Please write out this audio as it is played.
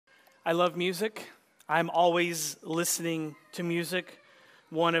I love music. I'm always listening to music.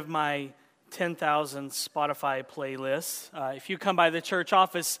 One of my 10,000 Spotify playlists. If you come by the church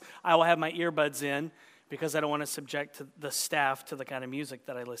office, I will have my earbuds in because I don't want to subject the staff to the kind of music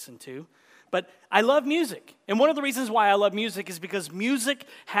that I listen to. But I love music. And one of the reasons why I love music is because music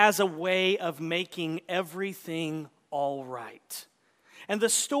has a way of making everything all right. And the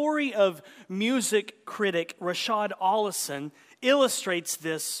story of music critic Rashad Ollison illustrates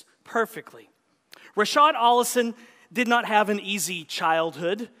this perfectly. Rashad Ollison did not have an easy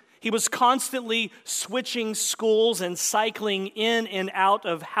childhood. He was constantly switching schools and cycling in and out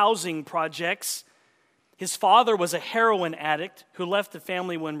of housing projects. His father was a heroin addict who left the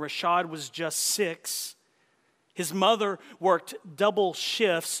family when Rashad was just 6. His mother worked double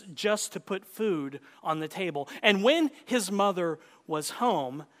shifts just to put food on the table. And when his mother was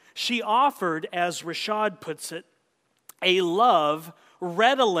home, she offered, as Rashad puts it, a love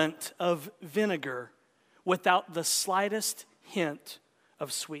redolent of vinegar without the slightest hint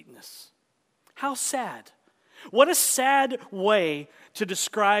of sweetness. How sad. What a sad way to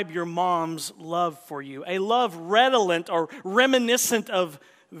describe your mom's love for you. A love redolent or reminiscent of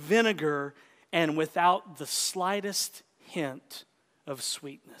vinegar and without the slightest hint of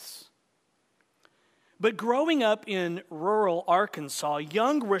sweetness. But growing up in rural Arkansas,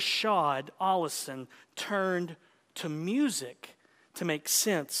 young Rashad Ollison turned to music to make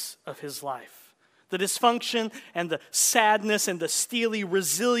sense of his life. The dysfunction and the sadness and the steely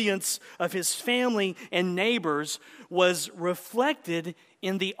resilience of his family and neighbors was reflected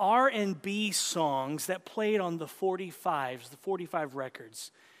in the R&B songs that played on the 45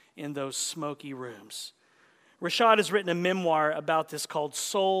 records in those smoky rooms. Rashad has written a memoir about this called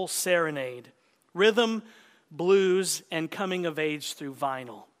Soul Serenade, Rhythm, Blues, and Coming of Age Through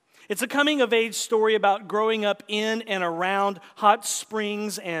Vinyl. It's a coming-of-age story about growing up in and around Hot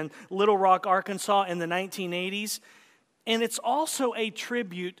Springs and Little Rock, Arkansas in the 1980s. And it's also a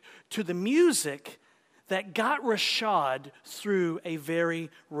tribute to the music that got Rashad through a very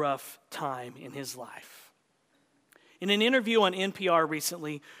rough time in his life. In an interview on NPR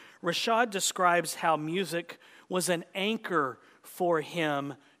recently, Rashad describes how music was an anchor for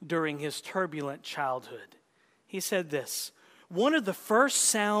him during his turbulent childhood. He said this: "One of the first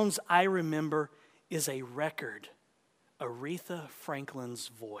sounds I remember is a record, Aretha Franklin's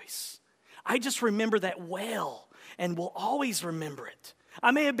voice. I just remember that well and will always remember it.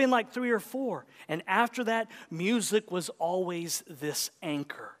 I may have been like 3 or 4, and after that, music was always this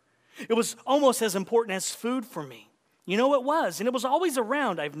anchor. It was almost as important as food for me. You know, it was, and it was always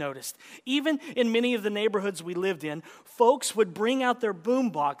around, I've noticed. Even in many of the neighborhoods we lived in, folks would bring out their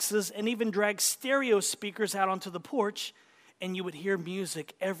boom boxes and even drag stereo speakers out onto the porch, and you would hear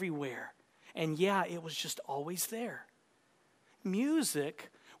music everywhere. And yeah, it was just always there."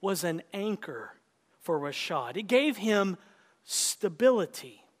 Music was an anchor for Rashad. It gave him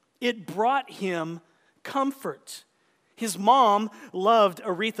stability. It brought him comfort. His mom loved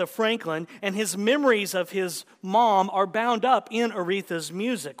Aretha Franklin, and his memories of his mom are bound up in Aretha's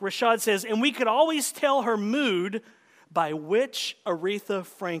music. Rashad says, and we could always tell her mood by which Aretha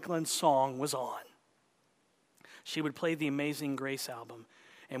Franklin song was on. She would play the Amazing Grace album,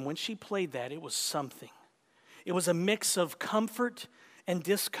 and when she played that, it was something. It was a mix of comfort and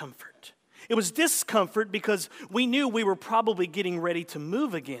discomfort. It was discomfort because we knew we were probably getting ready to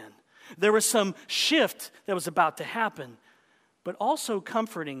move again. There was some shift that was about to happen, but also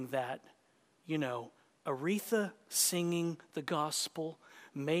comforting that, Aretha singing the gospel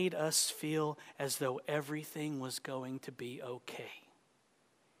made us feel as though everything was going to be okay.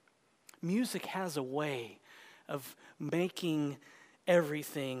 Music has a way of making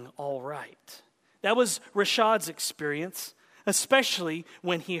everything all right. That was Rashad's experience, especially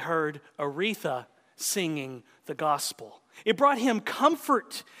when he heard Aretha singing the gospel. It brought him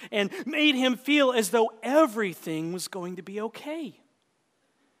comfort and made him feel as though everything was going to be okay.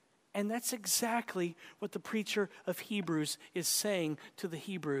 And that's exactly what the preacher of Hebrews is saying to the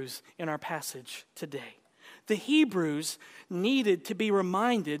Hebrews in our passage today. The Hebrews needed to be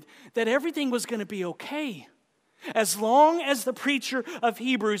reminded that everything was going to be okay. As long as the preacher of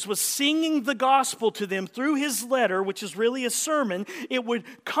Hebrews was singing the gospel to them through his letter, which is really a sermon, it would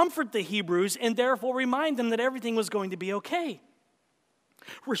comfort the Hebrews and therefore remind them that everything was going to be okay.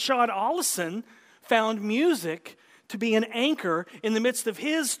 Rashad Ollison found music to be an anchor in the midst of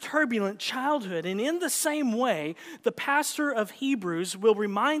his turbulent childhood. And in the same way, the pastor of Hebrews will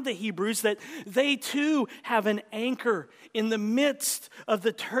remind the Hebrews that they too have an anchor in the midst of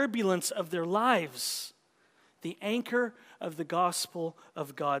the turbulence of their lives. The anchor of the gospel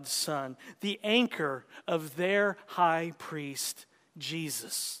of God's Son. The anchor of their high priest,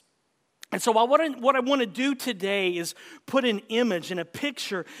 Jesus. And so what I want to do today is put an image and a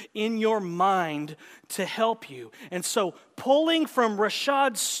picture in your mind to help you. And so pulling from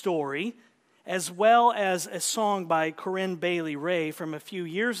Rashad's story, as well as a song by Corinne Bailey Rae from a few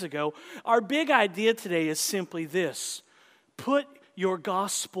years ago, our big idea today is simply this: put your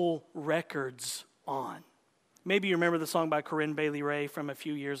gospel records on. Maybe you remember the song by Corinne Bailey Rae from a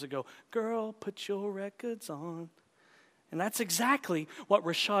few years ago, "Girl, put your records on." And that's exactly what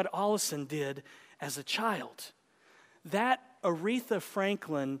Rashad Ollison did as a child. That Aretha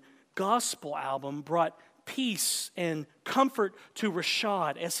Franklin gospel album brought peace and comfort to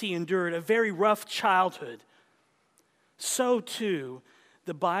Rashad as he endured a very rough childhood. So too,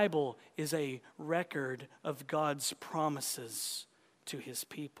 the Bible is a record of God's promises to his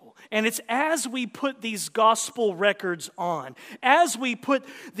people. And it's as we put these gospel records on, as we put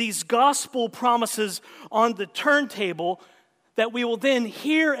these gospel promises on the turntable, that we will then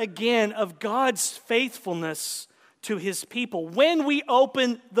hear again of God's faithfulness to his people. When we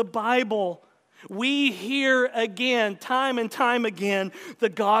open the Bible, we hear again, time and time again, the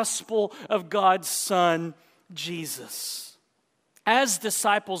gospel of God's Son, Jesus. As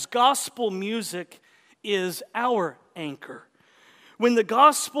disciples, gospel music is our anchor. When the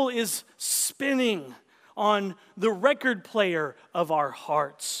gospel is spinning on the record player of our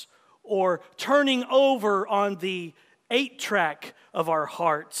hearts, or turning over on the 8-track of our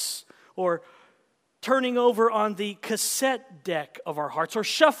hearts, or turning over on the cassette deck of our hearts, or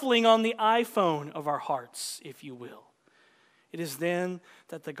shuffling on the iPhone of our hearts, if you will. It is then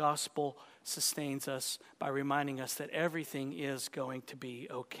that the gospel sustains us by reminding us that everything is going to be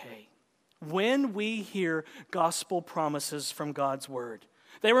okay. When we hear gospel promises from God's word,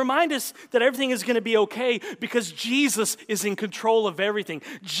 they remind us that everything is going to be okay because Jesus is in control of everything.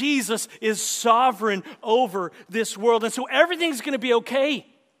 Jesus is sovereign over this world. And so everything's going to be okay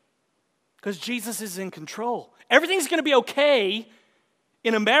because Jesus is in control. Everything's going to be okay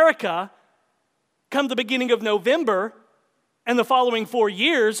in America come the beginning of November and the following 4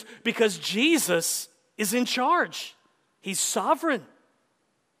 years because Jesus is in charge. He's sovereign.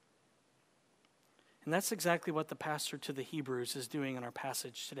 And that's exactly what the pastor to the Hebrews is doing in our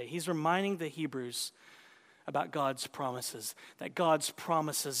passage today. He's reminding the Hebrews about God's promises, that God's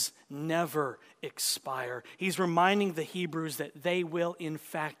promises never expire. He's reminding the Hebrews that they will in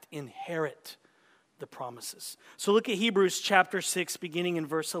fact inherit the promises. So look at Hebrews chapter 6, beginning in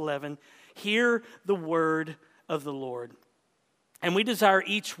verse 11. Hear the word of the Lord. And we desire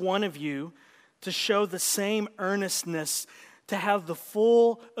each one of you to show the same earnestness, to have the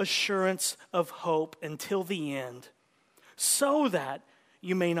full assurance of hope until the end, so that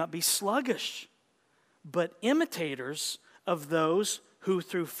you may not be sluggish, but imitators of those who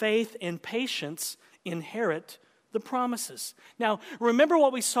through faith and patience inherit the promises. Now, remember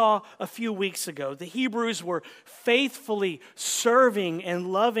what we saw a few weeks ago. The Hebrews were faithfully serving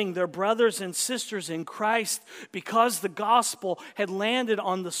and loving their brothers and sisters in Christ because the gospel had landed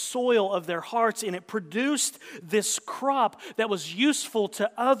on the soil of their hearts and it produced this crop that was useful to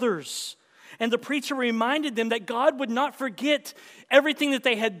others. And the preacher reminded them that God would not forget everything that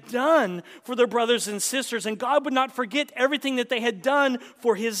they had done for their brothers and sisters, and God would not forget everything that they had done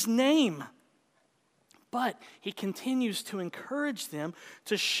for his name. But he continues to encourage them,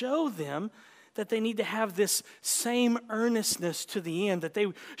 to show them that they need to have this same earnestness to the end, that they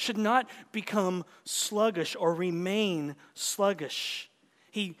should not become sluggish or remain sluggish.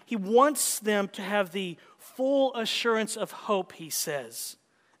 He wants them to have the full assurance of hope, he says,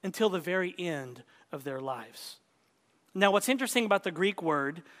 until the very end of their lives. Now, what's interesting about the Greek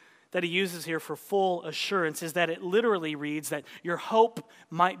word that he uses here for full assurance is that it literally reads that your hope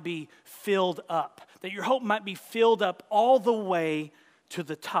might be filled up, that your hope might be filled up all the way to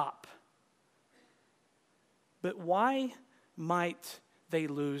the top. But why might they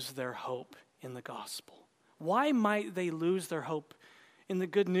lose their hope in the gospel? Why might they lose their hope in the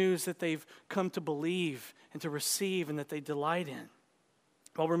good news that they've come to believe and to receive and that they delight in?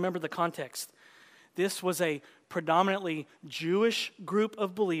 Well, remember the context. This was a predominantly Jewish group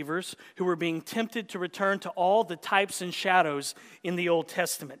of believers who were being tempted to return to all the types and shadows in the Old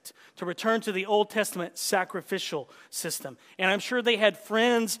Testament, to return to the Old Testament sacrificial system. And I'm sure they had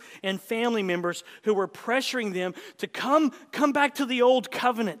friends and family members who were pressuring them to come back to the old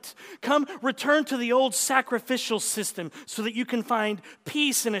covenant, come return to the old sacrificial system so that you can find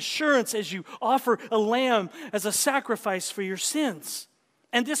peace and assurance as you offer a lamb as a sacrifice for your sins.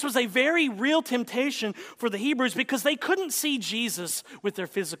 And this was a very real temptation for the Hebrews because they couldn't see Jesus with their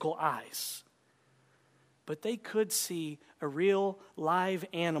physical eyes. But they could see a real live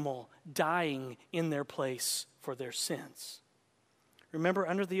animal dying in their place for their sins. Remember,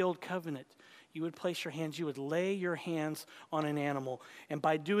 under the old covenant, you would place your hands, you would lay your hands on an animal. And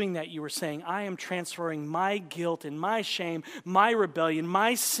by doing that, you were saying, I am transferring my guilt and my shame, my rebellion,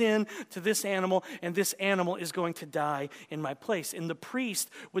 my sin to this animal, and this animal is going to die in my place. And the priest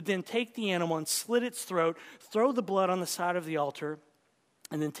would then take the animal and slit its throat, throw the blood on the side of the altar,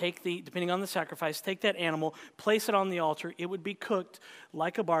 and then depending on the sacrifice, take that animal, place it on the altar. It would be cooked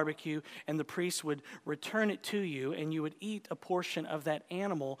like a barbecue, and the priest would return it to you, and you would eat a portion of that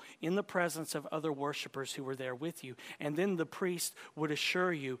animal in the presence of other worshipers who were there with you. And then the priest would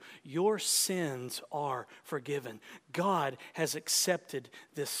assure you, your sins are forgiven. God has accepted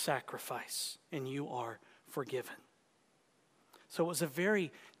this sacrifice, and you are forgiven. So it was a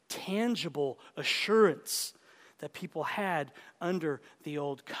very tangible assurance that people had under the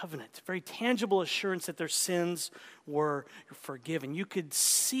old covenant. Very tangible assurance that their sins were forgiven. You could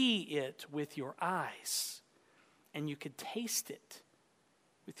see it with your eyes, and you could taste it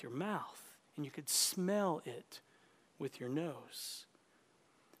with your mouth, and you could smell it with your nose.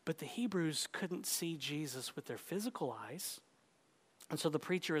 But the Hebrews couldn't see Jesus with their physical eyes, and so the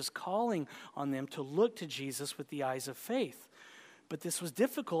preacher is calling on them to look to Jesus with the eyes of faith. But this was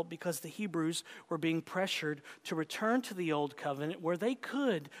difficult because the Hebrews were being pressured to return to the old covenant where they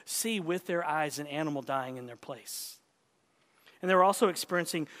could see with their eyes an animal dying in their place. And they were also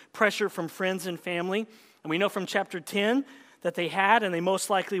experiencing pressure from friends and family. And we know from chapter 10 that they had, and they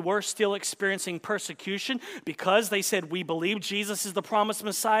most likely were, still experiencing persecution because they said, we believe Jesus is the promised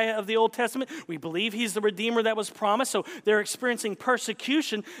Messiah of the Old Testament. We believe he's the Redeemer that was promised. So they're experiencing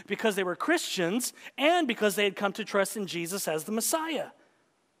persecution because they were Christians and because they had come to trust in Jesus as the Messiah.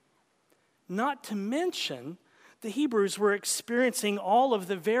 Not to mention, the Hebrews were experiencing all of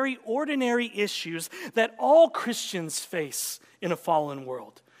the very ordinary issues that all Christians face in a fallen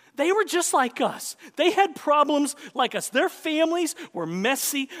world. They were just like us. They had problems like us. Their families were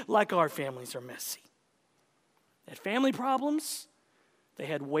messy like our families are messy. They had family problems. They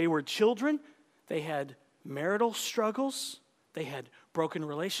had wayward children. They had marital struggles. They had broken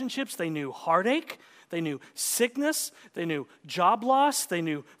relationships. They knew heartache. They knew sickness. They knew job loss. They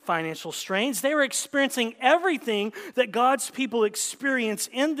knew financial strains. They were experiencing everything that God's people experience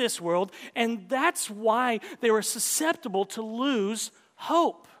in this world, and that's why they were susceptible to lose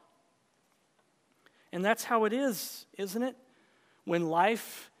hope. And that's how it is, isn't it? When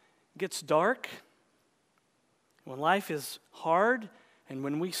life gets dark, when life is hard, and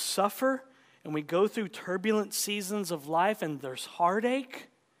when we suffer, and we go through turbulent seasons of life, and there's heartache,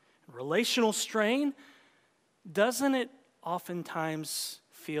 relational strain, doesn't it oftentimes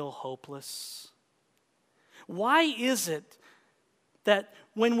feel hopeless? Why is it that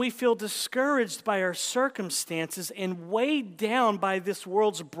when we feel discouraged by our circumstances and weighed down by this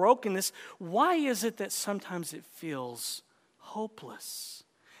world's brokenness, why is it that sometimes it feels hopeless?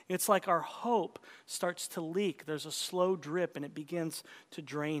 It's like our hope starts to leak. There's a slow drip and it begins to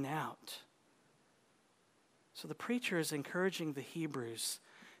drain out. So the preacher is encouraging the Hebrews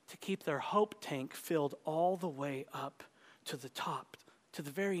to keep their hope tank filled all the way up to the top, to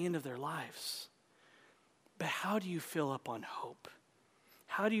the very end of their lives. But how do you fill up on hope?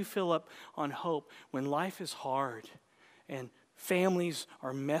 How do you fill up on hope when life is hard and families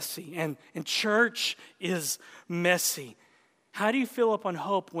are messy and church is messy? How do you fill up on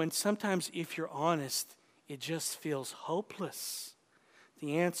hope when sometimes, if you're honest, it just feels hopeless?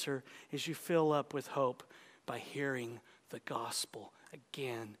 The answer is you fill up with hope by hearing the gospel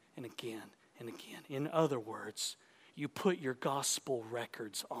again and again and again. In other words, you put your gospel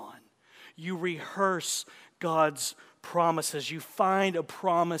records on. You rehearse God's promises. You find a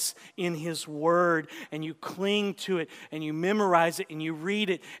promise in His Word and you cling to it and you memorize it and you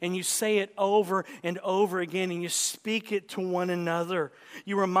read it and you say it over and over again and you speak it to one another.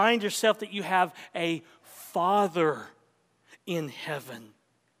 You remind yourself that you have a Father in heaven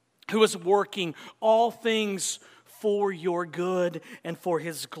who is working all things for your good and for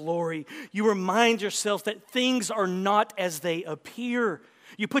His glory. You remind yourself that things are not as they appear.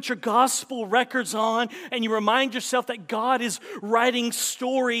 You put your gospel records on and you remind yourself that God is writing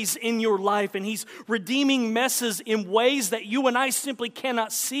stories in your life and He's redeeming messes in ways that you and I simply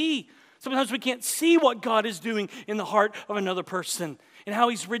cannot see. Sometimes we can't see what God is doing in the heart of another person and how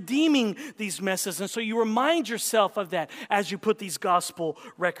He's redeeming these messes. And so you remind yourself of that as you put these gospel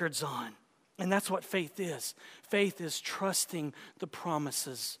records on. And that's what faith is. Faith is trusting the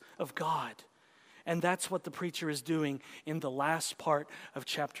promises of God. And that's what the preacher is doing in the last part of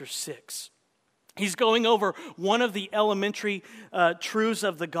chapter 6. He's going over one of the elementary truths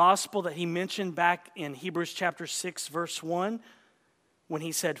of the gospel that he mentioned back in Hebrews chapter 6, verse 1, when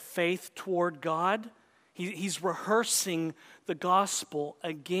he said faith toward God. He's rehearsing the gospel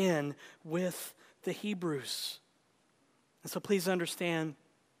again with the Hebrews. And so please understand,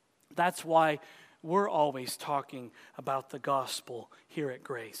 that's why we're always talking about the gospel here at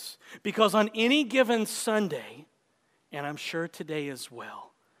Grace. Because on any given Sunday, and I'm sure today as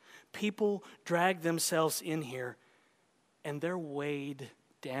well, people drag themselves in here and they're weighed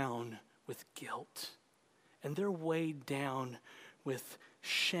down with guilt. And they're weighed down with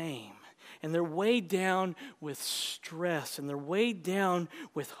shame. And they're weighed down with stress. And they're weighed down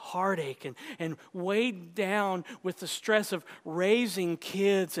with heartache. And weighed down with the stress of raising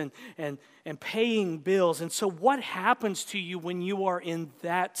kids and paying bills. And so what happens to you when you are in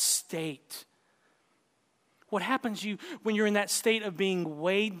that state? What happens to you when you're in that state of being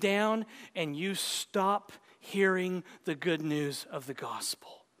weighed down and you stop hearing the good news of the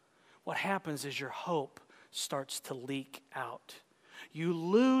gospel? What happens is your hope starts to leak out. You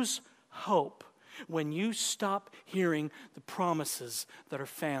lose hope when you stop hearing the promises that are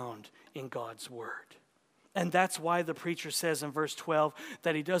found in God's word. And that's why the preacher says in verse 12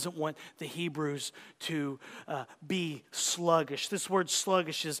 that he doesn't want the Hebrews to be sluggish. This word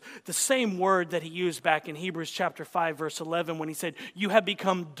sluggish is the same word that he used back in Hebrews chapter 5, verse 11, when he said, "You have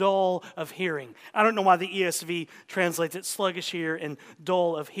become dull of hearing." I don't know why the ESV translates it sluggish here and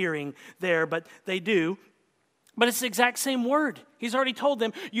dull of hearing there, but they do. But it's the exact same word. He's already told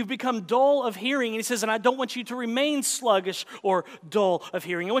them, you've become dull of hearing. And he says, and I don't want you to remain sluggish or dull of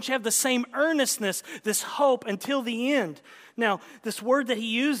hearing. I want you to have the same earnestness, this hope until the end. Now, this word that he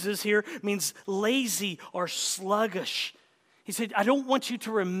uses here means lazy or sluggish. He said, I don't want you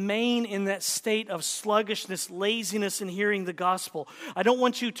to remain in that state of sluggishness, laziness in hearing the gospel. I don't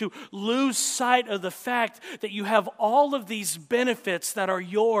want you to lose sight of the fact that you have all of these benefits that are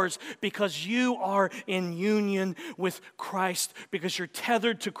yours because you are in union with Christ, because you're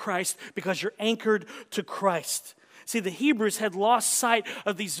tethered to Christ, because you're anchored to Christ. See, the Hebrews had lost sight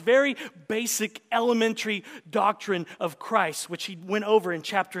of these very basic elementary doctrine of Christ, which he went over in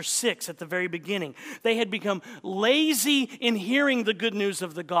chapter 6 at the very beginning. They had become lazy in hearing the good news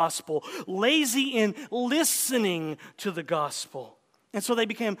of the gospel, lazy in listening to the gospel. And so they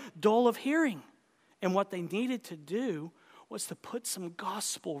became dull of hearing. And what they needed to do was to put some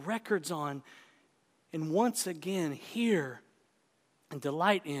gospel records on and once again hear and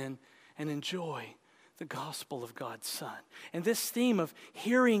delight in and enjoy the gospel of God's Son. And this theme of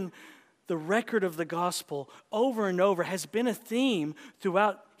hearing the record of the gospel over and over has been a theme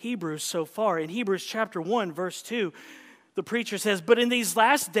throughout Hebrews so far. In Hebrews chapter 1, verse 2, the preacher says, "But in these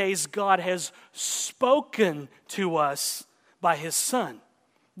last days God has spoken to us by His Son."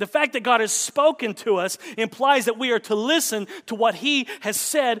 The fact that God has spoken to us implies that we are to listen to what He has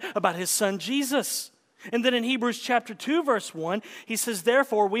said about His Son Jesus. And then in Hebrews chapter 2, verse 1, he says,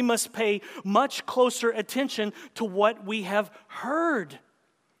 "Therefore we must pay much closer attention to what we have heard,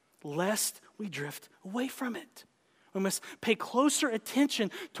 lest we drift away from it." We must pay closer attention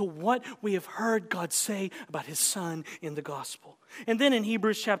to what we have heard God say about His Son in the gospel. And then in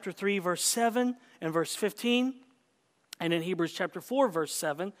Hebrews chapter 3, verse 7 and verse 15, and in Hebrews chapter 4, verse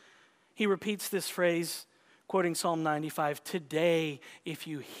 7, he repeats this phrase, quoting Psalm 95, "Today, if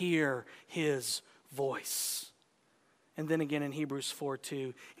you hear His voice." And then again in Hebrews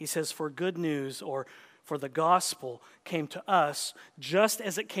 4:2, he says, "For good news," or for the gospel, "came to us just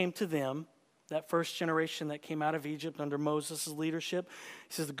as it came to them," that first generation that came out of Egypt under Moses' leadership.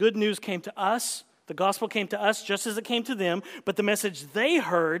 He says, the good news came to us, the gospel came to us just as it came to them, but the message they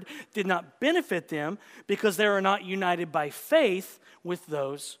heard did not benefit them because they are not united by faith with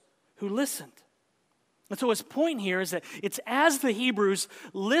those who listened. And so his point here is that it's as the Hebrews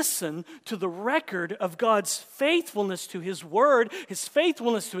listen to the record of God's faithfulness to His word, His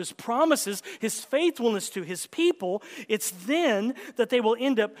faithfulness to His promises, His faithfulness to His people, it's then that they will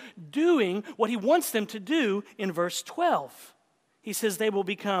end up doing what He wants them to do in verse 12. He says they will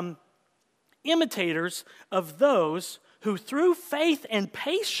become imitators of those who through faith and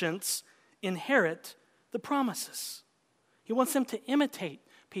patience inherit the promises. He wants them to imitate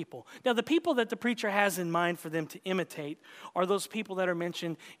people. Now, the people that the preacher has in mind for them to imitate are those people that are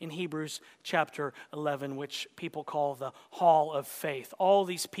mentioned in Hebrews chapter 11, which people call the hall of faith. All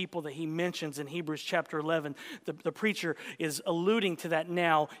these people that he mentions in Hebrews chapter 11, the preacher is alluding to that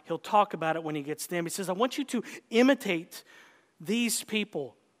now. He'll talk about it when he gets to them. He says, I want you to imitate these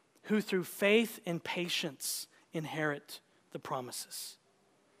people who through faith and patience inherit the promises.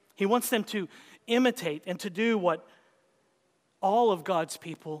 He wants them to imitate and to do what all of God's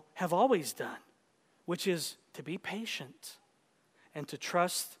people have always done, which is to be patient and to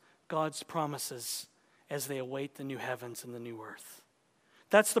trust God's promises as they await the new heavens and the new earth.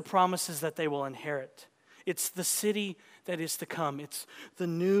 That's the promises that they will inherit. It's the city that is to come. It's the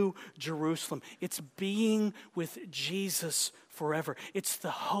new Jerusalem. It's being with Jesus forever. It's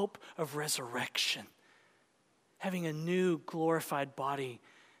the hope of resurrection. Having a new glorified body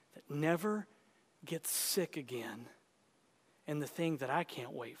that never gets sick again. And the thing that I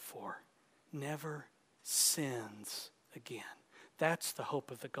can't wait for, never sins again. That's the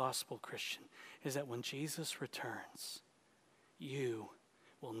hope of the gospel, Christian, is that when Jesus returns, you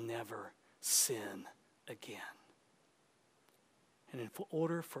will never sin again. And in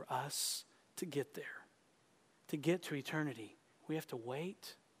order for us to get there, to get to eternity, we have to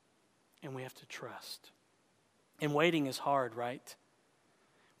wait and we have to trust. And waiting is hard, right?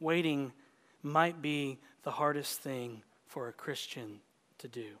 Waiting might be the hardest thing for a Christian to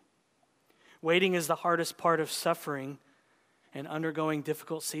do. Waiting is the hardest part of suffering and undergoing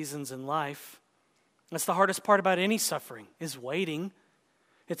difficult seasons in life. That's the hardest part about any suffering, is waiting.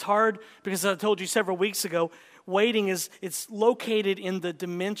 It's hard because, as I told you several weeks ago, waiting it's located in the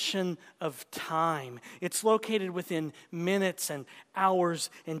dimension of time. It's located within minutes and hours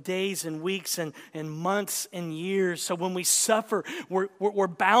and days and weeks and months and years. So when we suffer, we're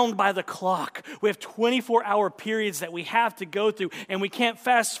bound by the clock. We have 24-hour periods that we have to go through, and we can't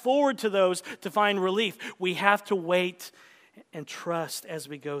fast forward to those to find relief. We have to wait and trust as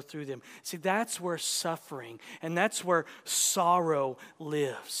we go through them. See, that's where suffering and that's where sorrow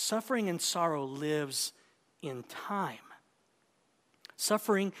lives. Suffering and sorrow lives in time.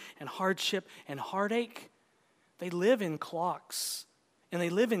 Suffering and hardship and heartache, they live in clocks and they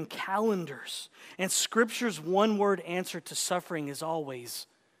live in calendars. And Scripture's one-word answer to suffering is always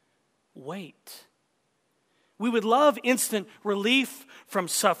wait. We would love instant relief from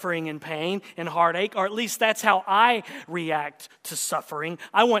suffering and pain and heartache, or at least that's how I react to suffering.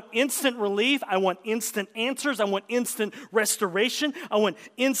 I want instant relief. I want instant answers. I want instant restoration. I want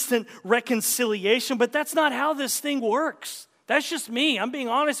instant reconciliation. But that's not how this thing works. That's just me. I'm being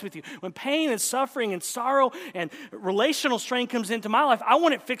honest with you. When pain and suffering and sorrow and relational strain comes into my life, I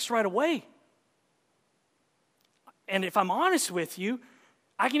want it fixed right away. And if I'm honest with you,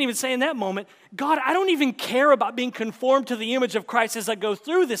 I can even say in that moment, God, I don't even care about being conformed to the image of Christ as I go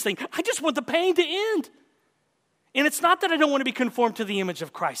through this thing. I just want the pain to end. And it's not that I don't want to be conformed to the image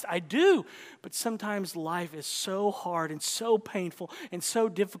of Christ. I do. But sometimes life is so hard and so painful and so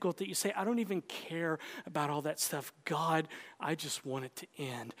difficult that you say, I don't even care about all that stuff. God, I just want it to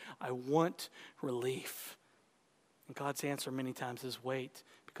end. I want relief. And God's answer many times is wait,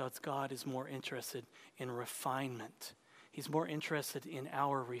 because God is more interested in refinement. He's more interested in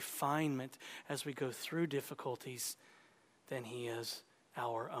our refinement as we go through difficulties than he is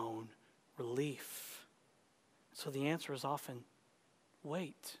our own relief. So the answer is often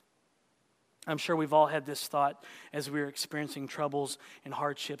wait. I'm sure we've all had this thought as we're experiencing troubles and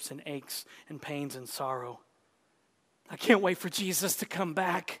hardships and aches and pains and sorrow. I can't wait for Jesus to come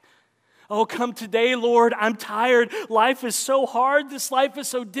back. Oh, come today, Lord. I'm tired. Life is so hard. This life is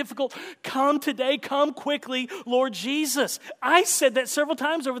so difficult. Come today. Come quickly, Lord Jesus. I said that several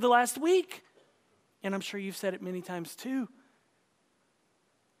times over the last week. And I'm sure you've said it many times too.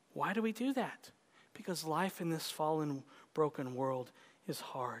 Why do we do that? Because life in this fallen, broken world is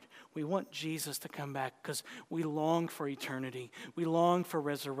hard. We want Jesus to come back because we long for eternity. We long for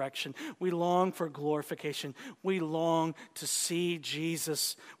resurrection. We long for glorification. We long to see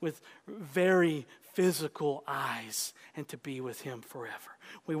Jesus with very physical eyes and to be with him forever.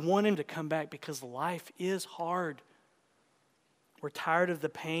 We want him to come back because life is hard. We're tired of the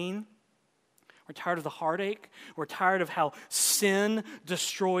pain. We're tired of the heartache. We're tired of how sin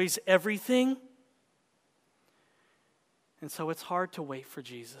destroys everything. And so it's hard to wait for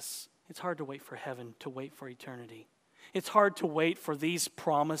Jesus. It's hard to wait for heaven, to wait for eternity. It's hard to wait for these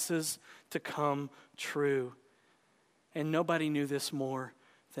promises to come true. And nobody knew this more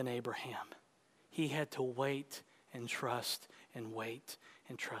than Abraham. He had to wait and trust and wait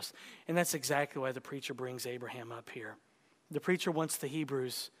and trust. And that's exactly why the preacher brings Abraham up here. The preacher wants the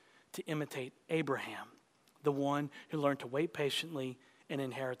Hebrews to imitate Abraham, the one who learned to wait patiently and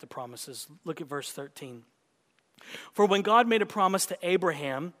inherit the promises. Look at verse 13. For when God made a promise to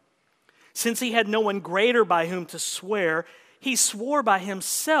Abraham, since he had no one greater by whom to swear, he swore by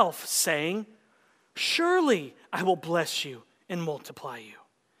himself, saying, surely I will bless you and multiply you.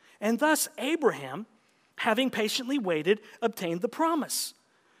 And thus Abraham, having patiently waited, obtained the promise.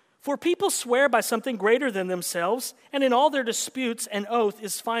 For people swear by something greater than themselves, and in all their disputes an oath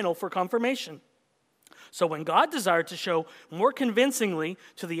is final for confirmation. So when God desired to show more convincingly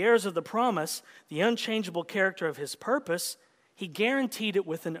to the heirs of the promise the unchangeable character of his purpose, he guaranteed it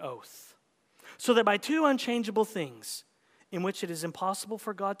with an oath, so that by two unchangeable things, in which it is impossible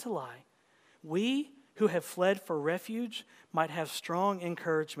for God to lie, we who have fled for refuge might have strong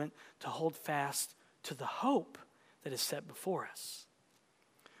encouragement to hold fast to the hope that is set before us.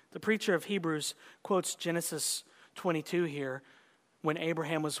 The preacher of Hebrews quotes Genesis 22 here, when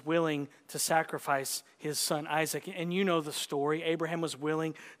Abraham was willing to sacrifice his son Isaac. And you know the story. Abraham was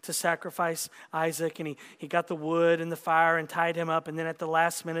willing to sacrifice Isaac, and he got the wood and the fire and tied him up. And then at the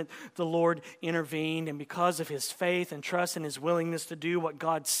last minute, the Lord intervened. And because of his faith and trust and his willingness to do what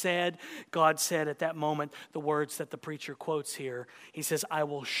God said at that moment the words that the preacher quotes here. He says, I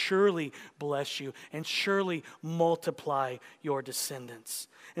will surely bless you and surely multiply your descendants.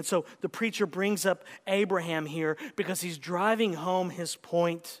 And so the preacher brings up Abraham here because he's driving home his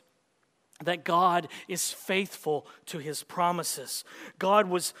point that God is faithful to his promises. God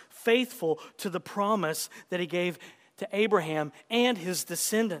was faithful to the promise that he gave to Abraham and his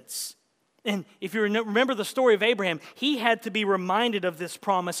descendants. And if you remember the story of Abraham, he had to be reminded of this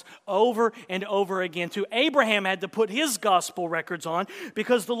promise over and over again. To Abraham had to put his gospel records on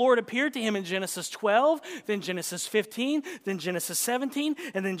because the Lord appeared to him in Genesis 12, then Genesis 15, then Genesis 17,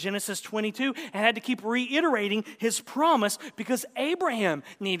 and then Genesis 22, and had to keep reiterating his promise because Abraham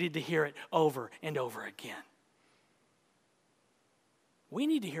needed to hear it over and over again. We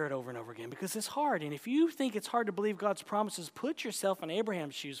need to hear it over and over again because it's hard. And if you think it's hard to believe God's promises, put yourself in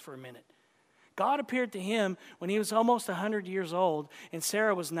Abraham's shoes for a minute. God appeared to him when he was almost 100 years old and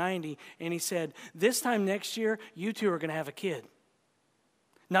Sarah was 90, and he said, this time next year, you two are going to have a kid.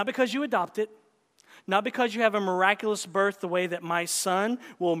 Not because you adopt it, not because you have a miraculous birth the way that my son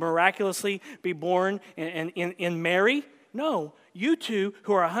will miraculously be born in Mary. No, you two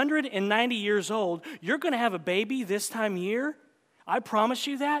who are 190 years old, you're going to have a baby this time year. I promise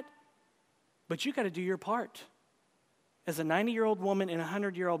you that, but you got to do your part. As a 90-year-old woman and a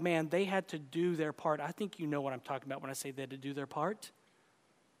 100-year-old man, they had to do their part. I think you know what I'm talking about when I say they had to do their part.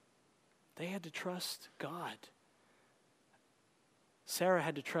 They had to trust God. Sarah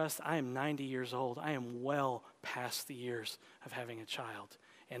had to trust, I am 90 years old. I am well past the years of having a child.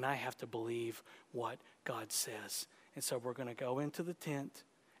 And I have to believe what God says. And so we're going to go into the tent,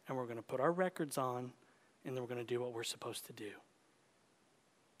 and we're going to put our records on, and then we're going to do what we're supposed to do.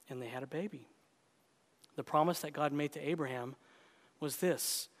 And they had a baby. The promise that God made to Abraham was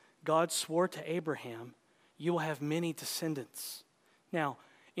this. God swore to Abraham, you will have many descendants. Now,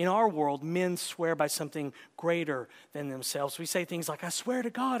 in our world, men swear by something greater than themselves. We say things like, I swear to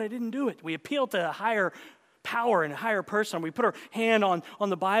God, I didn't do it. We appeal to a higher power and a higher person. We put our hand on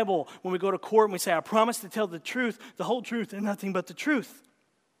the Bible when we go to court and we say, I promise to tell the truth, the whole truth, and nothing but the truth.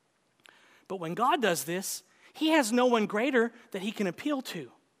 But when God does this, he has no one greater that he can appeal to.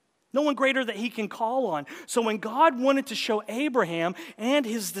 No one greater that he can call on. So when God wanted to show Abraham and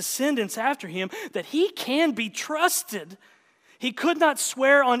his descendants after him that he can be trusted, he could not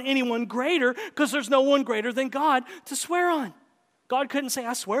swear on anyone greater because there's no one greater than God to swear on. God couldn't say,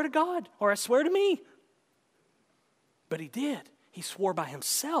 I swear to God, or I swear to me. But he did. He swore by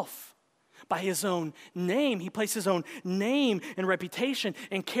himself. By his own name. He placed his own name and reputation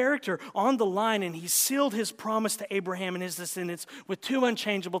and character on the line, and he sealed his promise to Abraham and his descendants with two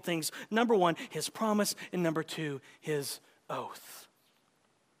unchangeable things. Number one, his promise, and number two, his oath.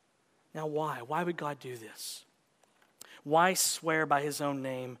 Now why? Why would God do this? Why swear by his own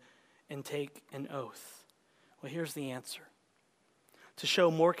name and take an oath? Well, here's the answer. To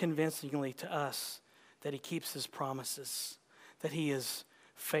show more convincingly to us that he keeps his promises, that he is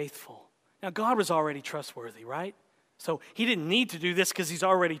faithful. Now, God was already trustworthy, right? So he didn't need to do this because he's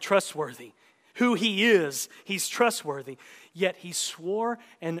already trustworthy. Who he is, he's trustworthy. Yet he swore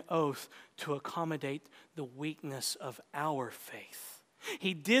an oath to accommodate the weakness of our faith.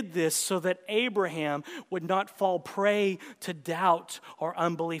 He did this so that Abraham would not fall prey to doubt or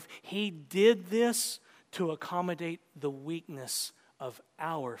unbelief. He did this to accommodate the weakness of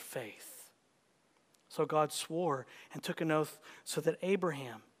our faith. So God swore and took an oath so that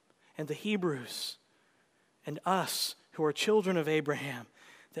Abraham and the Hebrews and us who are children of Abraham,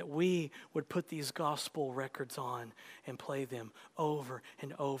 that we would put these gospel records on and play them over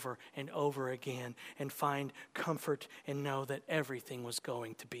and over and over again and find comfort and know that everything was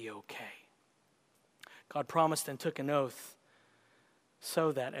going to be okay. God promised and took an oath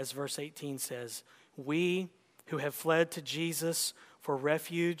so that, as verse 18 says, we who have fled to Jesus for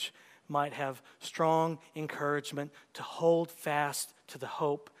refuge might have strong encouragement to hold fast to the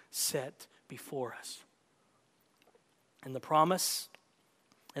hope set before us. And the promise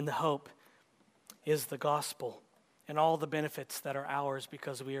and the hope is the gospel and all the benefits that are ours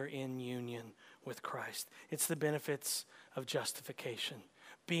because we are in union with Christ. It's the benefits of justification,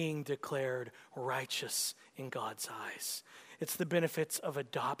 being declared righteous in God's eyes. It's the benefits of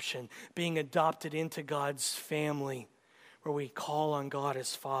adoption, being adopted into God's family, where we call on God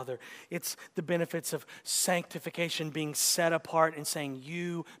as Father. It's the benefits of sanctification, being set apart and saying,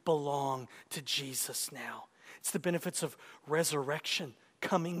 you belong to Jesus now. It's the benefits of resurrection,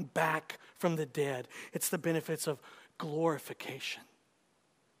 coming back from the dead. It's the benefits of glorification.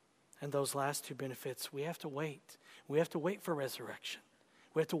 And those last two benefits, we have to wait. We have to wait for resurrection.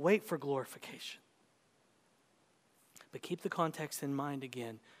 We have to wait for glorification. But keep the context in mind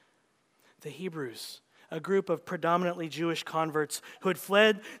again. The Hebrews, a group of predominantly Jewish converts who had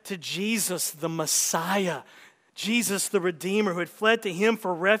fled to Jesus, the Messiah, Jesus, the Redeemer, who had fled to him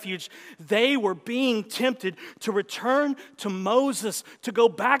for refuge, they were being tempted to return to Moses, to go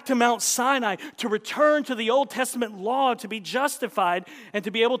back to Mount Sinai, to return to the Old Testament law, to be justified and to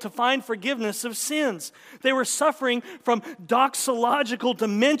be able to find forgiveness of sins. They were suffering from doxological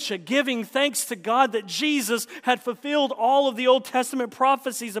dementia, giving thanks to God that Jesus had fulfilled all of the Old Testament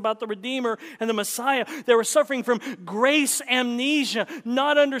prophecies about the Redeemer and the Messiah. They were suffering from grace amnesia,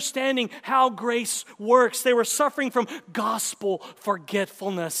 not understanding how grace works. They were suffering from gospel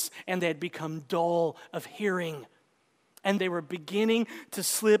forgetfulness, and they had become dull of hearing. And they were beginning to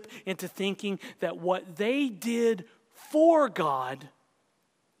slip into thinking that what they did for God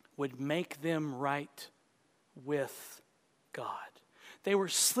would make them right with God. They were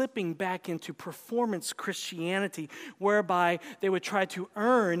slipping back into performance Christianity, whereby they would try to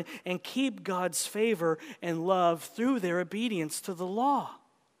earn and keep God's favor and love through their obedience to the law.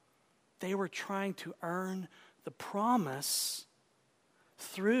 They were trying to earn the promise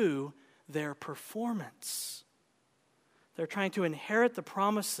through their performance. They're trying to inherit the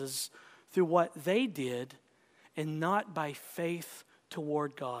promises through what they did and not by faith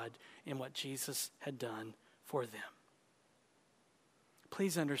toward God in what Jesus had done for them.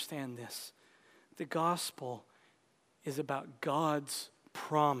 Please understand this. The gospel is about God's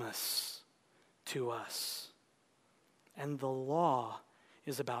promise to us. And the law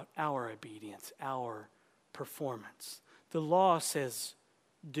is about our obedience, our performance. The law says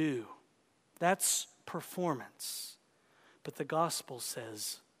do. That's performance. But the gospel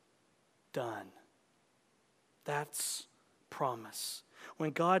says done. That's promise.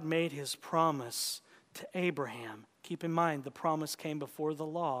 When God made his promise to Abraham, keep in mind the promise came before the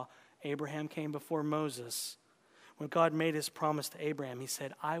law. Abraham came before Moses. When God made his promise to Abraham, he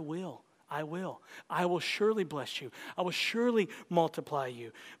said, I will. I will surely bless you. I will surely multiply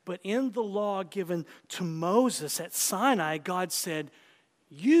you. But in the law given to Moses at Sinai, God said,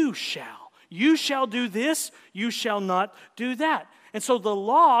 you shall do this, you shall not do that. And so the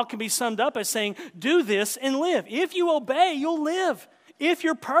law can be summed up as saying, do this and live. If you obey, you'll live. If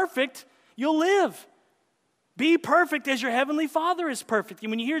you're perfect, you'll live. Be perfect as your heavenly Father is perfect.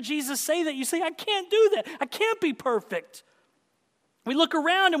 And when you hear Jesus say that, you say, I can't do that. I can't be perfect. We look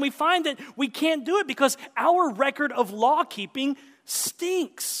around and we find that we can't do it because our record of law keeping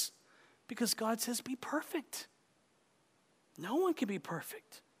stinks. Because God says, be perfect. No one can be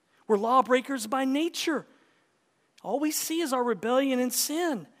perfect. We're lawbreakers by nature. All we see is our rebellion and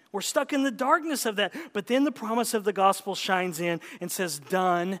sin. We're stuck in the darkness of that. But then the promise of the gospel shines in and says,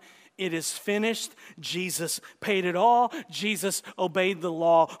 done. It is finished. Jesus paid it all. Jesus obeyed the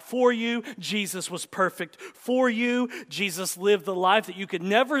law for you. Jesus was perfect for you. Jesus lived the life that you could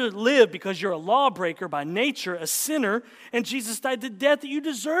never live because you're a lawbreaker by nature, a sinner. And Jesus died the death that you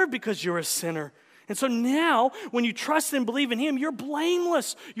deserve because you're a sinner. And so now, when you trust and believe in him, you're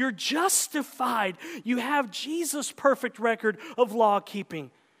blameless. You're justified. You have Jesus' perfect record of law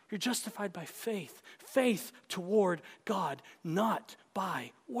keeping. You're justified by faith. Faith toward God, not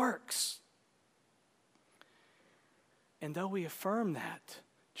by works. And though we affirm that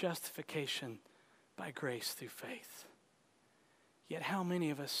justification by grace through faith, yet how many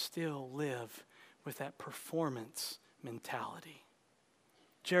of us still live with that performance mentality?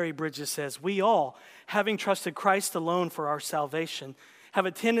 Jerry Bridges says, we all, having trusted Christ alone for our salvation, have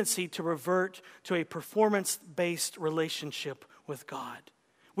a tendency to revert to a performance-based relationship with God.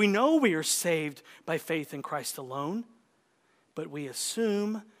 We know we are saved by faith in Christ alone, but we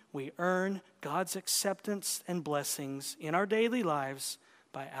assume we earn God's acceptance and blessings in our daily lives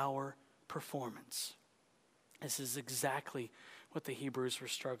by our performance. This is exactly what the Hebrews were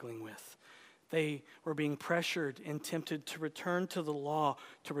struggling with. They were being pressured and tempted to return to the law,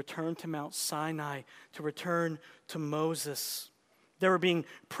 to return to Mount Sinai, to return to Moses. They were being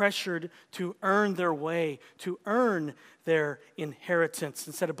pressured to earn their way, to earn their inheritance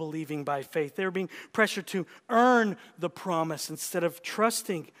instead of believing by faith. They were being pressured to earn the promise instead of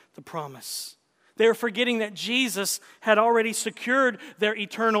trusting the promise. They're forgetting that Jesus had already secured their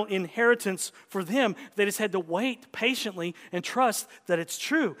eternal inheritance for them. They just had to wait patiently and trust that it's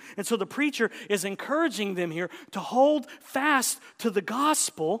true. And so the preacher is encouraging them here to hold fast to the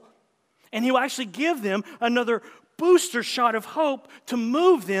gospel, and he will actually give them another booster shot of hope to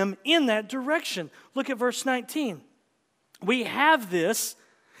move them in that direction. Look at verse 19. We have this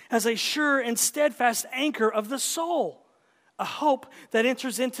as a sure and steadfast anchor of the soul, a hope that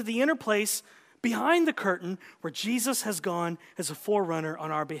enters into the inner place behind the curtain where Jesus has gone as a forerunner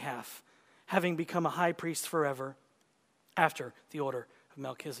on our behalf, having become a high priest forever after the order of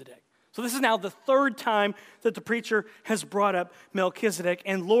Melchizedek. So this is now the third time that the preacher has brought up Melchizedek,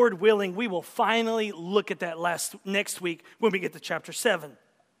 and Lord willing, we will finally look at that next week when we get to chapter 7.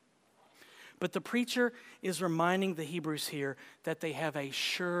 But the preacher is reminding the Hebrews here that they have a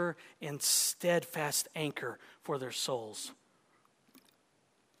sure and steadfast anchor for their souls.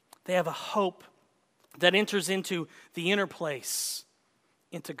 They have a hope that enters into the inner place,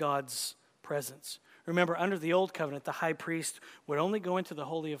 into God's presence. Remember, under the old covenant, the high priest would only go into the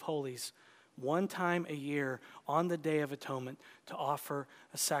Holy of Holies one time a year on the Day of Atonement to offer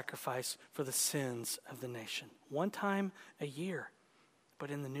a sacrifice for the sins of the nation. One time a year.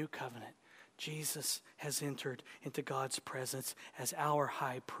 But in the new covenant, Jesus has entered into God's presence as our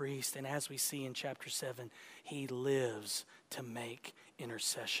high priest. And as we see in chapter 7, he lives to make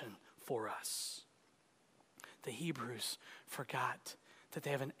intercession for us. The Hebrews forgot that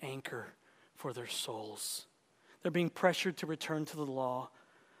they have an anchor for their souls. They're being pressured to return to the law,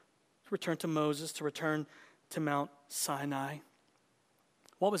 to return to Moses, to return to Mount Sinai.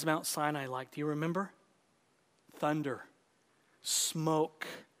 What was Mount Sinai like? Do you remember? Thunder, smoke,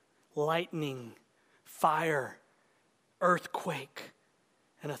 lightning, fire, earthquake,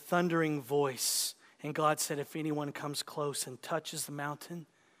 and a thundering voice. And God said, if anyone comes close and touches the mountain,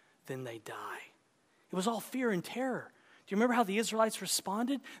 then they die. It was all fear and terror. Do you remember how the Israelites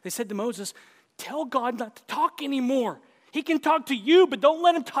responded? They said to Moses, tell God not to talk anymore. He can talk to you, but don't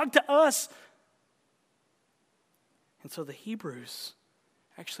let him talk to us. And so the Hebrews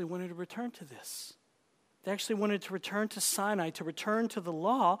actually wanted to return to this. They actually wanted to return to Sinai, to return to the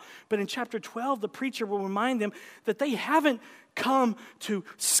law. But in chapter 12, the preacher will remind them that they haven't come to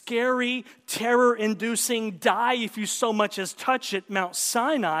scary, terror-inducing, die if you so much as touch it, Mount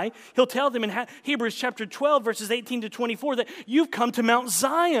Sinai. He'll tell them in Hebrews chapter 12, verses 18 to 24, that you've come to Mount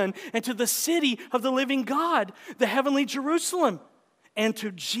Zion and to the city of the living God, the heavenly Jerusalem, and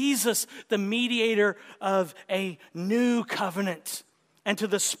to Jesus, the mediator of a new covenant, and to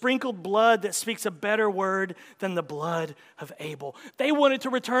the sprinkled blood that speaks a better word than the blood of Abel. They wanted to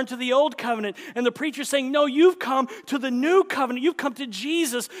return to the old covenant, and the preacher's saying, no, you've come to the new covenant. You've come to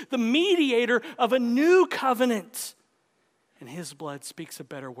Jesus, the mediator of a new covenant. And his blood speaks a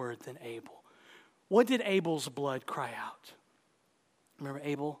better word than Abel. What did Abel's blood cry out? Remember,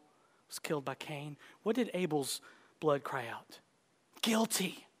 Abel was killed by Cain. What did Abel's blood cry out?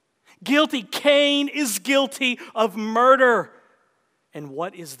 Guilty. Guilty. Cain is guilty of murder. And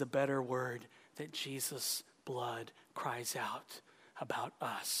what is the better word that Jesus' blood cries out about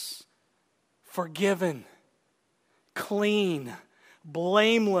us? Forgiven, clean,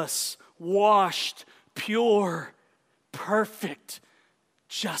 blameless, washed, pure, perfect,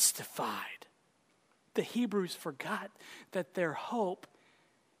 justified. The Hebrews forgot that their hope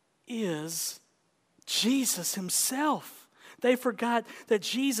is Jesus himself. They forgot that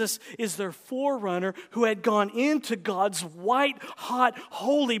Jesus is their forerunner who had gone into God's white, hot,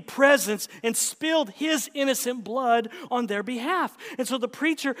 holy presence and spilled his innocent blood on their behalf. And so the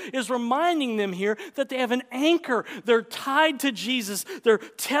preacher is reminding them here that they have an anchor. They're tied to Jesus. They're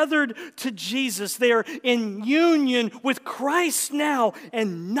tethered to Jesus. They are in union with Christ now,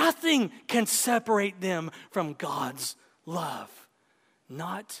 and nothing can separate them from God's love.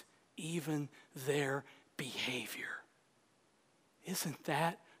 Not even their behavior. Isn't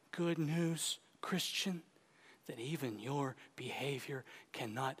that good news, Christian? That even your behavior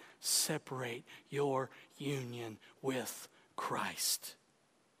cannot separate your union with Christ.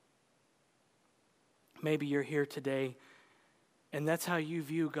 Maybe you're here today and that's how you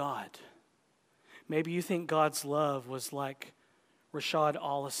view God. Maybe you think God's love was like Rashad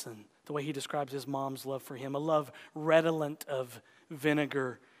Ollison, the way he describes his mom's love for him, a love redolent of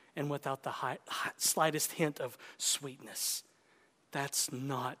vinegar and without the slightest hint of sweetness. That's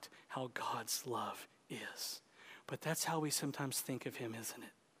not how God's love is. But that's how we sometimes think of him, isn't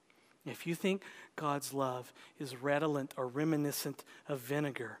it? If you think God's love is redolent or reminiscent of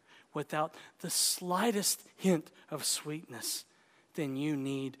vinegar without the slightest hint of sweetness, then you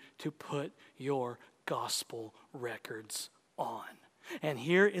need to put your gospel records on. And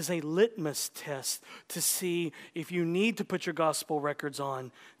here is a litmus test to see if you need to put your gospel records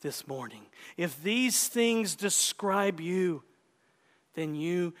on this morning. If these things describe you, then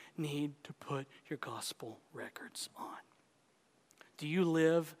you need to put your gospel records on. Do you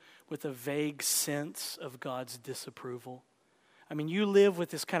live with a vague sense of God's disapproval? I mean, you live with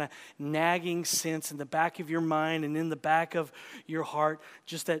this kind of nagging sense in the back of your mind and in the back of your heart,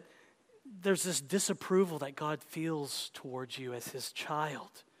 just that there's this disapproval that God feels towards you as his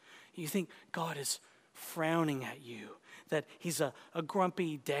child. You think God is frowning at you, that he's a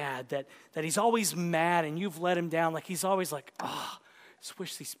grumpy dad, that he's always mad and you've let him down, like he's always like, I just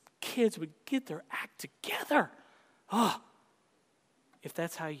wish these kids would get their act together. If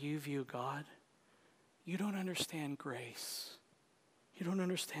that's how you view God, you don't understand grace. You don't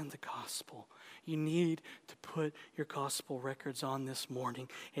understand the gospel. You need to put your gospel records on this morning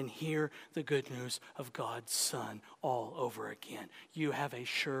and hear the good news of God's Son all over again. You have a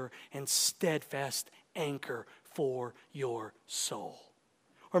sure and steadfast anchor for your soul.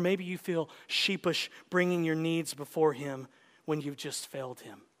 Or maybe you feel sheepish bringing your needs before him when you've just failed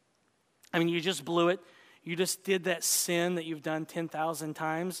him. I mean, you just blew it. You just did that sin that you've done 10,000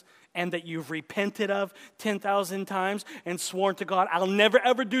 times and that you've repented of 10,000 times and sworn to God, I'll never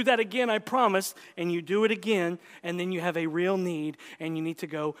ever do that again, I promise. And you do it again, and then you have a real need and you need to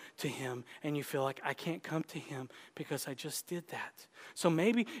go to him and you feel like I can't come to him because I just did that. So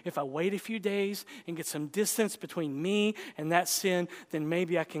maybe if I wait a few days and get some distance between me and that sin, then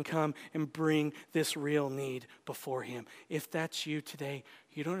maybe I can come and bring this real need before him. If that's you today,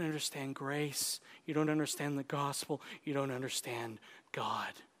 you don't understand grace, you don't understand the gospel, you don't understand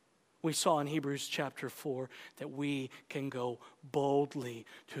God. We saw in Hebrews chapter 4 that we can go boldly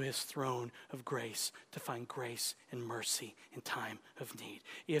to his throne of grace to find grace and mercy in time of need.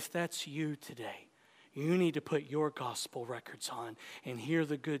 If that's you today, you need to put your gospel records on and hear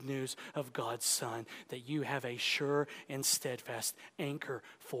the good news of God's Son, that you have a sure and steadfast anchor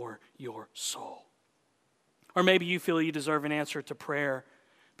for your soul. Or maybe you feel you deserve an answer to prayer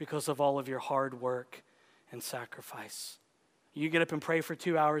because of all of your hard work and sacrifice. You get up and pray for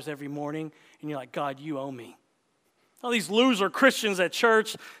 2 hours every morning, and you're like, God, you owe me. All these loser Christians at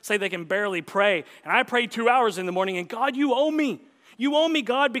church say they can barely pray. And I pray 2 hours in the morning, and God, you owe me. You owe me,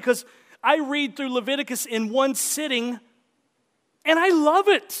 God, because I read through Leviticus in one sitting, and I love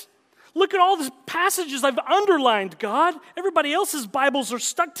it. Look at all the passages I've underlined, God. Everybody else's Bibles are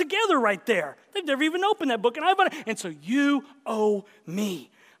stuck together right there. They've never even opened that book, and so you owe me.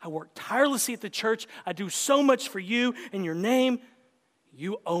 I work tirelessly at the church. I do so much for you in your name.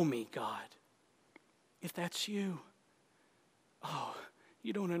 You owe me, God. If that's you,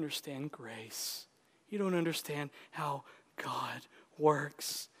 you don't understand grace. You don't understand how God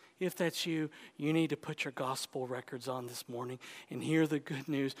works. If that's you, you need to put your gospel records on this morning and hear the good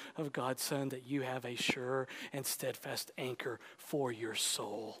news of God's Son, that you have a sure and steadfast anchor for your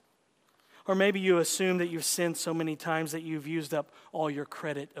soul. Or maybe you assume that you've sinned so many times that you've used up all your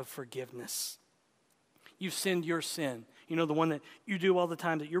credit of forgiveness. You've sinned your sin. You know, the one that you do all the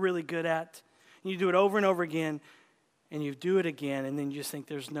time that you're really good at. And you do it over and over again, and you do it again, and then you just think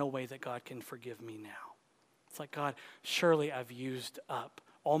there's no way that God can forgive me now. It's like, God, surely I've used up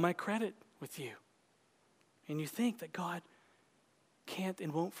all my credit with you. And you think that God can't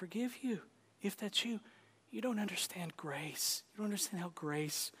and won't forgive you. If that's you, you don't understand grace. You don't understand how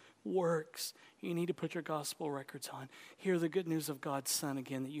grace works. You need to put your gospel records on. Hear the good news of God's Son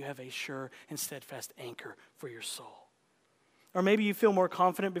again, that you have a sure and steadfast anchor for your soul. Or maybe you feel more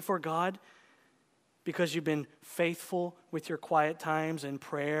confident before God because you've been faithful with your quiet times and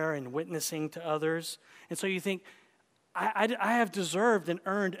prayer and witnessing to others. And so you think, I have deserved and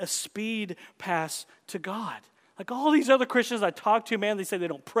earned a speed pass to God. Like all these other Christians I talk to, man, they say they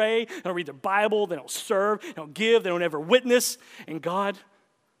don't pray, they don't read their Bible, they don't serve, they don't give, they don't ever witness. And God,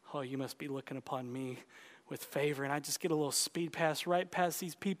 you must be looking upon me with favor. And I just get a little speed pass right past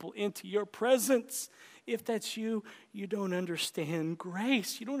these people into your presence. If that's you, you don't understand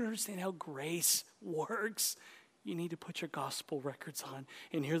grace. You don't understand how grace works. You need to put your gospel records on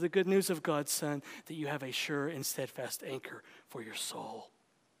and hear the good news of God's Son, that you have a sure and steadfast anchor for your soul.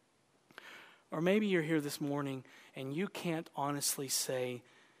 Or maybe you're here this morning and you can't honestly say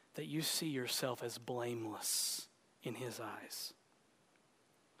that you see yourself as blameless in his eyes.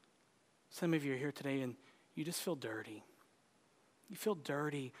 Some of you are here today and you just feel dirty. You feel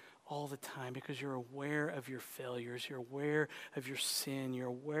dirty all the time because you're aware of your failures. You're aware of your sin. You're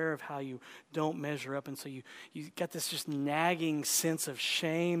aware of how you don't measure up. And so you got this just nagging sense of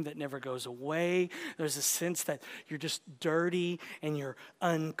shame that never goes away. There's a sense that you're just dirty and you're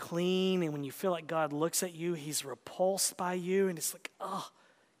unclean. And when you feel like God looks at you, he's repulsed by you. And it's like, oh,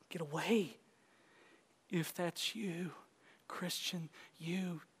 get away. If that's you, Christian,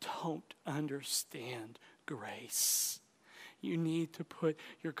 you don't understand grace. You need to put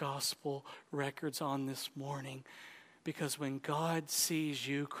your gospel records on this morning, because when God sees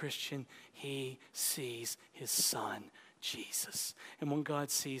you, Christian, he sees his son, Jesus. And when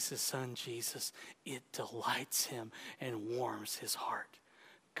God sees his son, Jesus, it delights him and warms his heart.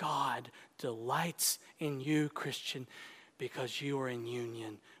 God delights in you, Christian, because you are in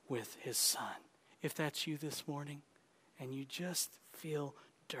union with his son. If that's you this morning and you just feel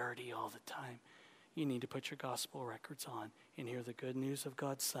dirty all the time, you need to put your gospel records on and hear the good news of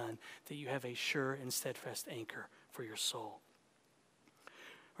God's Son, that you have a sure and steadfast anchor for your soul.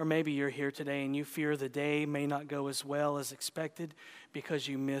 Or maybe you're here today and you fear the day may not go as well as expected because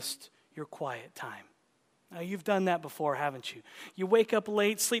you missed your quiet time. Now, you've done that before, haven't you? You wake up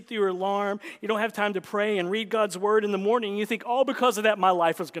late, sleep through your alarm, you don't have time to pray and read God's word in the morning, and you think, oh, because of that, my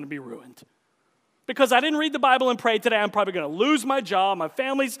life is going to be ruined. Because I didn't read the Bible and pray today, I'm probably going to lose my job, my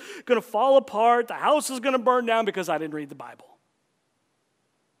family's going to fall apart, the house is going to burn down because I didn't read the Bible.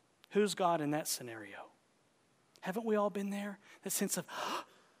 Who's God in that scenario? Haven't we all been there? That sense of, oh,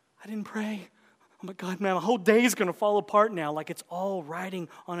 I didn't pray. Oh my God, man, my whole day is going to fall apart now, like it's all riding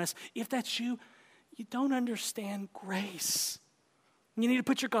on us. If that's you, you don't understand grace. You need to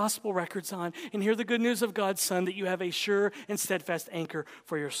put your gospel records on and hear the good news of God's Son, that you have a sure and steadfast anchor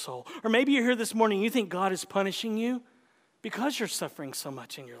for your soul. Or maybe you're here this morning and you think God is punishing you because you're suffering so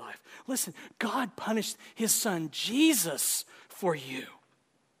much in your life. Listen, God punished his son, Jesus, for you.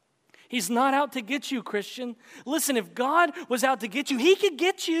 He's not out to get you, Christian. Listen, if God was out to get you, he could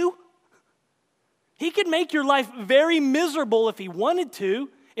get you. He could make your life very miserable if he wanted to.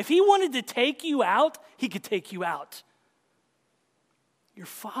 If he wanted to take you out, he could take you out. Your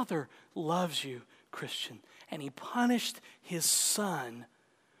Father loves you, Christian, and he punished his son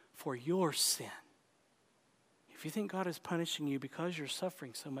for your sin. If you think God is punishing you because you're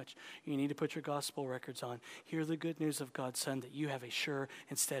suffering so much, you need to put your gospel records on. Hear the good news of God's Son, that you have a sure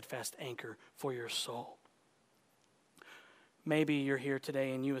and steadfast anchor for your soul. Maybe you're here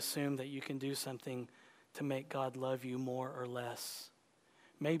today and you assume that you can do something to make God love you more or less.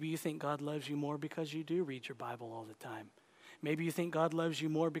 Maybe you think God loves you more because you do read your Bible all the time. Maybe you think God loves you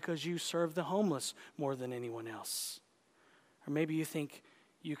more because you serve the homeless more than anyone else. Or maybe you think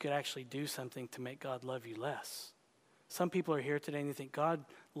you could actually do something to make God love you less. Some people are here today and they think, God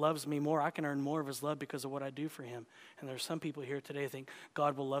loves me more. I can earn more of his love because of what I do for him. And there's some people here today who think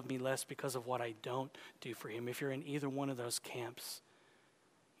God will love me less because of what I don't do for him. If you're in either one of those camps,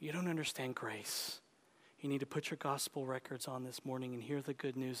 you don't understand grace. You need to put your gospel records on this morning and hear the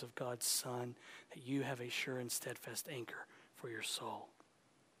good news of God's Son, that you have a sure and steadfast anchor for your soul.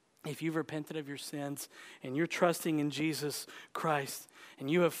 If you've repented of your sins and you're trusting in Jesus Christ and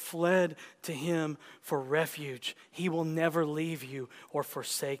you have fled to him for refuge, he will never leave you or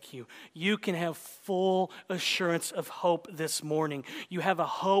forsake you. You can have full assurance of hope this morning. You have a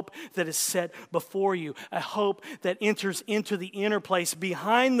hope that is set before you, a hope that enters into the inner place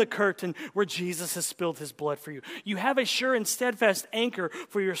behind the curtain where Jesus has spilled his blood for you. You have a sure and steadfast anchor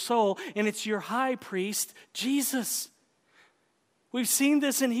for your soul, and it's your high priest, Jesus. We've seen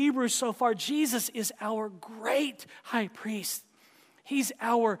this in Hebrews so far. Jesus is our great high priest. He's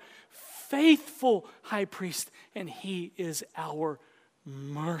our faithful high priest, and he is our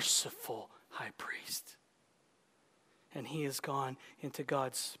merciful high priest. And he has gone into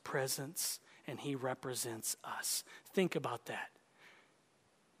God's presence, and he represents us. Think about that.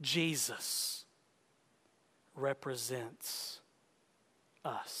 Jesus represents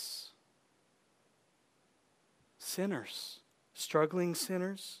us. Sinners. Struggling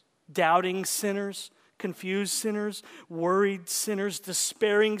sinners, doubting sinners, confused sinners, worried sinners,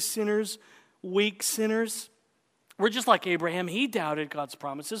 despairing sinners, weak sinners. We're just like Abraham. He doubted God's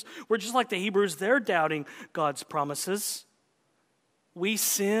promises. We're just like the Hebrews. They're doubting God's promises. We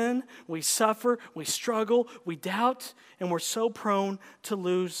sin, we suffer, we struggle, we doubt, and we're so prone to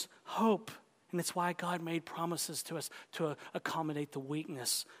lose hope. And it's why God made promises to us to accommodate the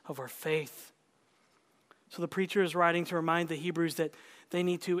weakness of our faith. So the preacher is writing to remind the Hebrews that they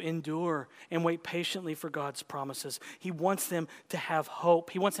need to endure and wait patiently for God's promises. He wants them to have hope.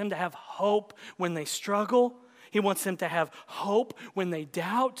 He wants them to have hope when they struggle. He wants them to have hope when they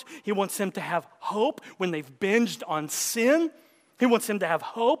doubt. He wants them to have hope when they've binged on sin. He wants them to have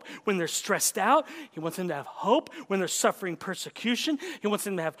hope when they're stressed out. He wants them to have hope when they're suffering persecution. He wants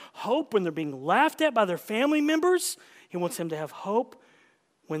them to have hope when they're being laughed at by their family members. He wants them to have hope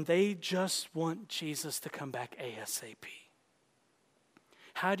when they just want Jesus to come back ASAP.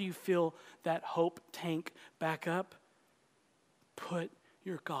 How do you fill that hope tank back up? Put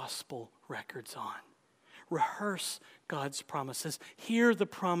your gospel records on. Rehearse God's promises. Hear the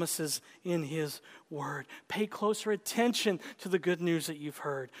promises in His Word. Pay closer attention to the good news that you've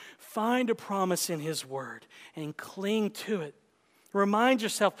heard. Find a promise in His Word and cling to it. Remind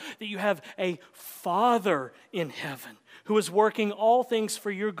yourself that you have a Father in heaven who is working all things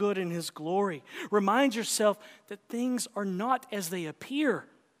for your good in His glory. Remind yourself that things are not as they appear.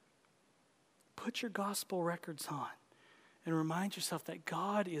 Put your gospel records on and remind yourself that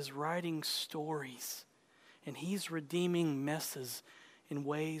God is writing stories. And He's redeeming messes in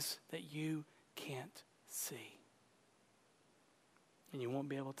ways that you can't see. And you won't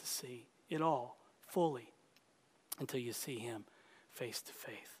be able to see it all fully until you see Him face to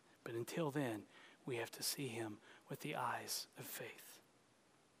face. But until then, we have to see Him with the eyes of faith.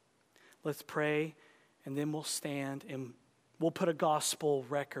 Let's pray, and then we'll stand and we'll put a gospel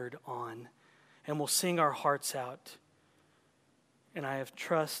record on, and we'll sing our hearts out. And I have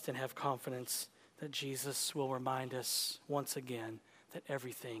trust and have confidence that Jesus will remind us once again that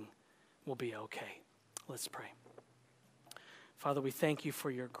everything will be okay. Let's pray. Father, we thank you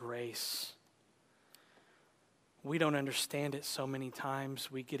for your grace. We don't understand it so many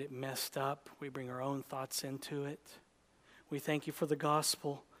times. We get it messed up. We bring our own thoughts into it. We thank you for the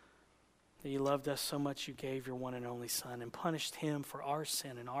gospel, that you loved us so much you gave your one and only Son and punished Him for our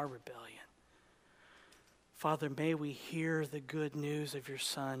sin and our rebellion. Father, may we hear the good news of your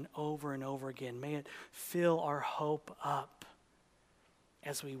Son over and over again. May it fill our hope up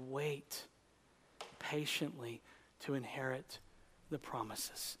as we wait patiently to inherit the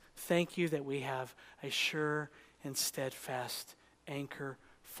promises. Thank you that we have a sure and steadfast anchor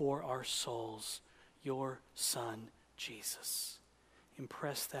for our souls, your Son, Jesus.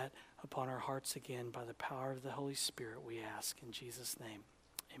 Impress that upon our hearts again by the power of the Holy Spirit, we ask in Jesus' name.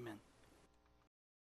 Amen.